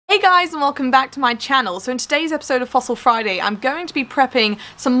Guys, and welcome back to my channel. So in today's episode of Fossil Friday, I'm going to be prepping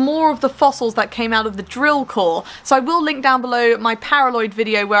some more of the fossils that came out of the drill core. So I will link down below my paraloid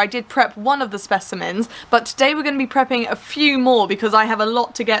video where I did prep one of the specimens, but today we're going to be prepping a few more because I have a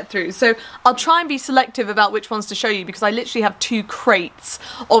lot to get through. So I'll try and be selective about which ones to show you because I literally have 2 crates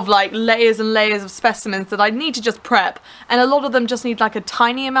of like layers and layers of specimens that I need to just prep, and a lot of them just need like a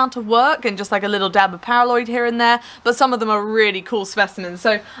tiny amount of work and just like a little dab of paraloid here and there, but some of them are really cool specimens.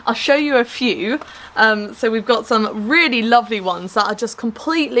 So I'll show you a few. So we've got some really lovely ones that are just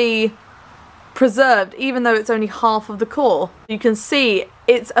completely preserved even though it's only half of the core. You can see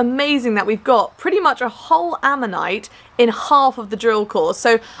it's amazing that we've got pretty much a whole ammonite in half of the drill core.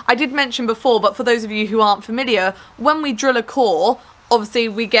 So I did mention before, but for those of you who aren't familiar, when we drill a core, obviously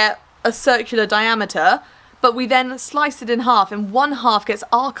we get a circular diameter, but we then slice it in half, and one half gets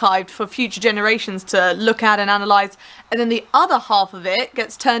archived for future generations to look at and analyse, and then the other half of it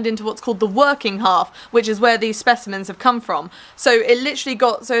gets turned into what's called the working half, which is where these specimens have come from. So it literally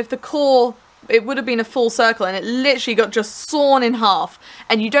got, so if the core, it would have been a full circle, and it literally got just sawn in half,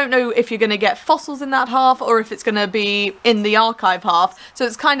 and you don't know if you're going to get fossils in that half or if it's going to be in the archive half. So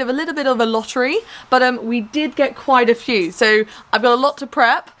it's kind of a little bit of a lottery, but we did get quite a few. So I've got a lot to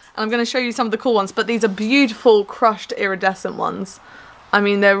prep. And I'm going to show you some of the cool ones, but these are beautiful crushed iridescent ones. I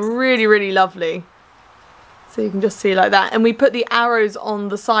mean, they're really, really lovely. So you can just see like that. And we put the arrows on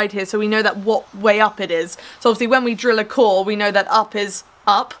the side here so we know that what way up it is. So obviously when we drill a core, we know that up is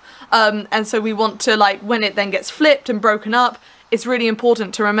up. And so we want to, like, when it then gets flipped and broken up, it's really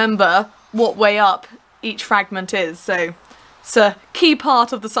important to remember what way up each fragment is. So it's a key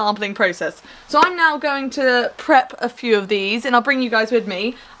part of the sampling process. So I'm now going to prep a few of these, and I'll bring you guys with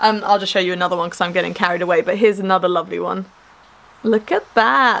me. I'll just show you another one because I'm getting carried away, but here's another lovely one. Look at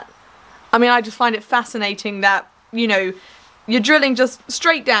that. I mean, I just find it fascinating that, you know, you're drilling just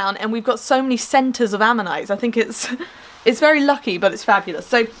straight down and we've got so many centres of ammonites. I think it's very lucky, but it's fabulous.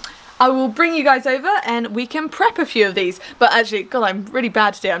 So I will bring you guys over and we can prep a few of these. But actually, God, I'm really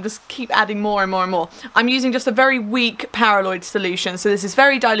bad today. I'm just keep adding more and more and more. I'm using just a very weak paraloid solution. So this is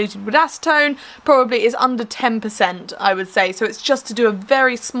very diluted with acetone. Probably is under 10%, I would say. So it's just to do a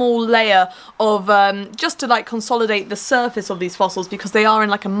very small layer of, just to like consolidate the surface of these fossils because they are in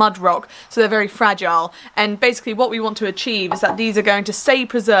like a mud rock. So they're very fragile. And basically what we want to achieve is that these are going to stay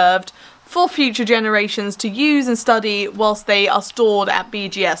preserved for future generations to use and study whilst they are stored at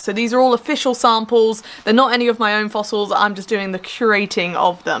BGS. So these are all official samples. They're not any of my own fossils. I'm just doing the curating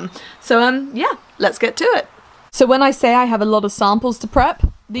of them. So yeah, let's get to it. So when I say I have a lot of samples to prep,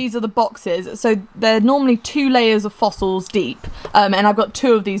 these are the boxes. So they're normally 2 layers of fossils deep, and I've got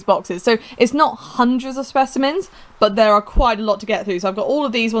 2 of these boxes. So it's not hundreds of specimens, but there are quite a lot to get through. So I've got all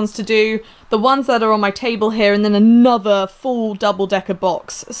of these ones to do, the ones that are on my table here, and then another full double-decker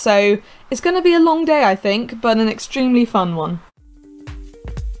box. So it's going to be a long day, I think, but an extremely fun one.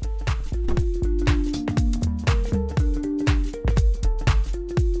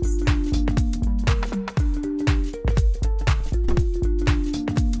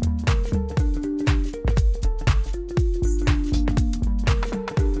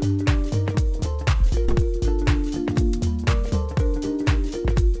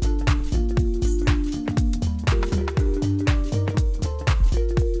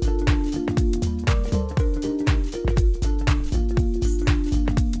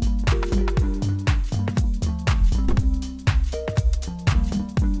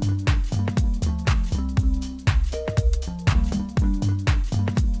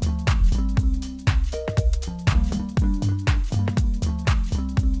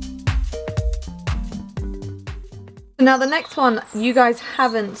 Now the next one you guys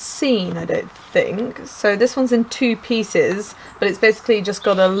haven't seen, I don't think. So this one's in 2 pieces, but it's basically just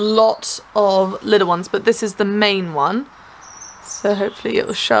got a lot of little ones, but this is the main one. So hopefully it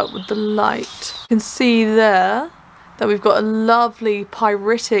will show up with the light. You can see there that we've got a lovely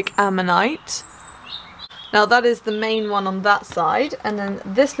pyritic ammonite. Now that is the main one on that side, and then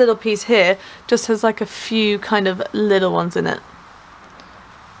this little piece here just has like a few kind of little ones in it.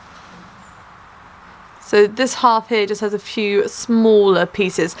 So this half here just has a few smaller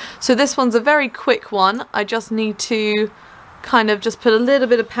pieces. So this one's a very quick one. I just need to kind of just put a little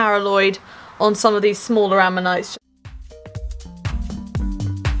bit of paraloid on some of these smaller ammonites.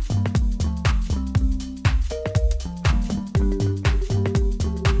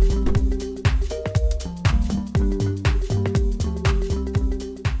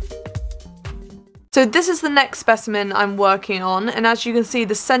 So this is the next specimen I'm working on, and as you can see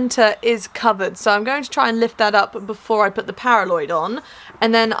the centre is covered, so I'm going to try and lift that up before I put the paraloid on.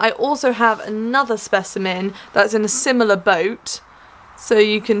 And then I also have another specimen that's in a similar boat, So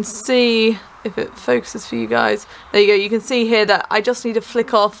you can see, if it focuses for you guys, there you go, you can see here that I just need to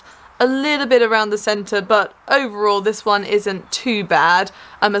flick off a little bit around the centre, but overall this one isn't too bad.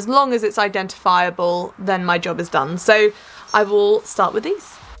 As long as it's identifiable, then my job is done. So I will start with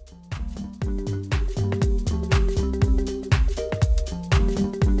these.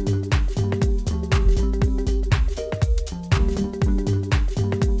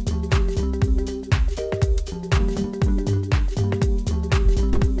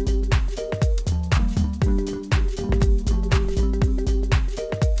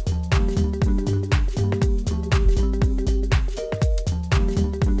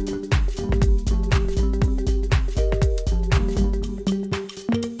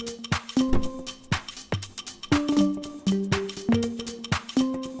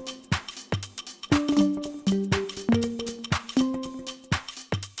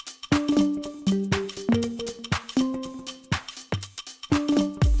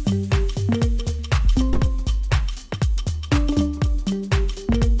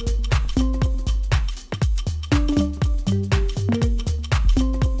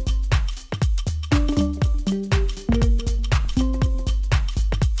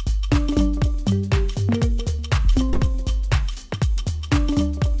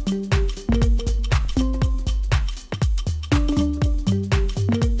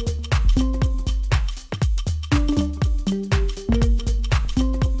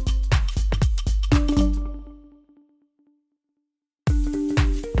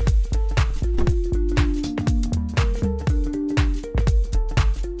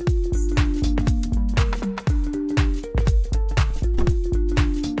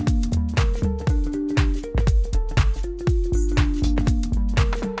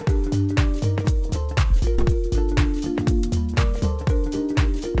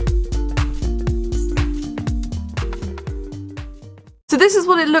 So this is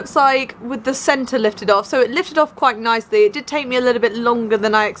what it looks like with the centre lifted off. So it lifted off quite nicely. It did take me a little bit longer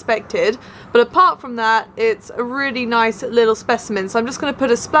than I expected, but apart from that, it's a really nice little specimen. So I'm just going to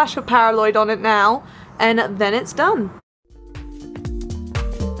put a splash of paraloid on it now, and then it's done.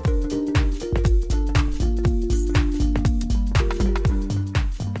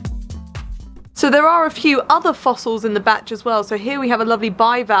 So there are a few other fossils in the batch as well. So here we have a lovely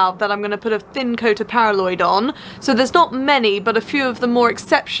bivalve that I'm going to put a thin coat of paraloid on. So there's not many, but a few of the more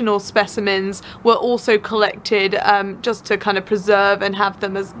exceptional specimens were also collected just to kind of preserve and have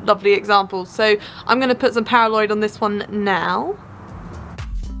them as lovely examples. So I'm going to put some paraloid on this one now.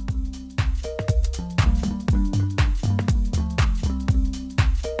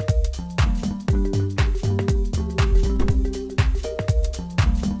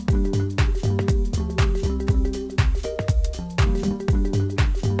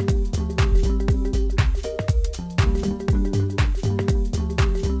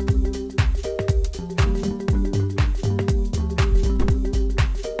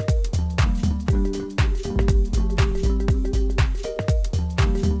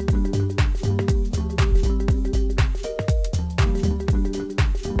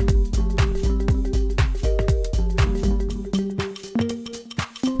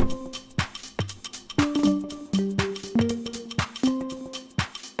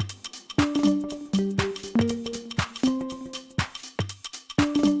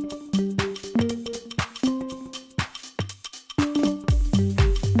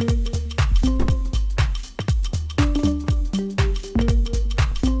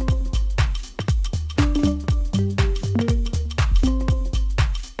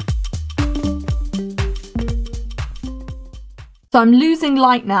 So I'm losing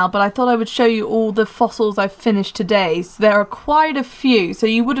light now, but I thought I would show you all the fossils I've finished today. So there are quite a few, so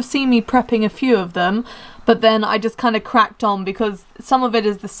you would have seen me prepping a few of them, but then I just kind of cracked on because some of it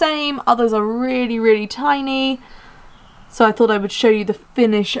is the same, others are really, really tiny. So I thought I would show you the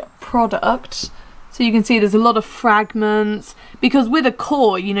finished product. So you can see there's a lot of fragments, because with a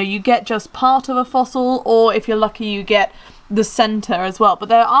core, you know, you get just part of a fossil, or if you're lucky you get the center as well. But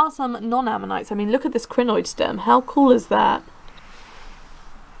there are some non-ammonites. I mean, look at this crinoid stem, how cool is that?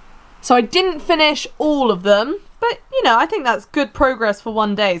 So I didn't finish all of them, but you know, I think that's good progress for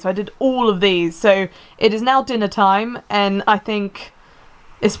one day. So I did all of these. So it is now dinner time, and I think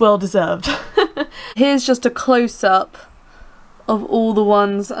it's well deserved. Here's just a close-up of all the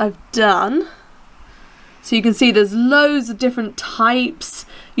ones I've done. So you can see there's loads of different types.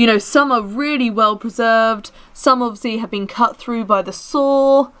 You know, some are really well preserved, some obviously have been cut through by the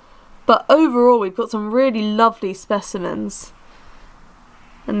saw, but overall we've got some really lovely specimens.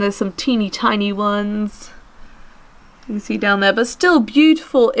 And there's some teeny tiny ones you can see down there, but still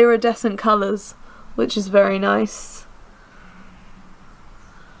beautiful iridescent colours, which is very nice.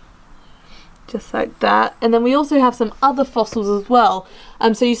 just like that. And then we also have some other fossils as well.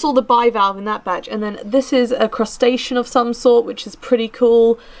 So you saw the bivalve in that batch, and then this is a crustacean of some sort, which is pretty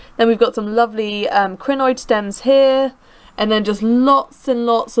cool. Then we've got some lovely crinoid stems here, and then just lots and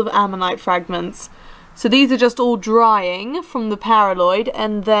lots of ammonite fragments. So these are just all drying from the paraloid,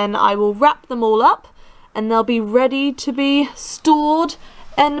 and then I will wrap them all up and they'll be ready to be stored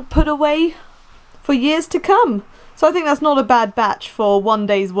and put away for years to come. So I think that's not a bad batch for one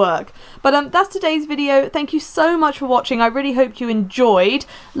day's work. But that's today's video. Thank you so much for watching. I really hope you enjoyed.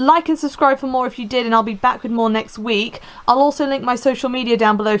 Like and subscribe for more if you did, and I'll be back with more next week. I'll also link my social media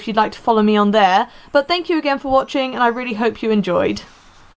down below if you'd like to follow me on there. But thank you again for watching, and I really hope you enjoyed.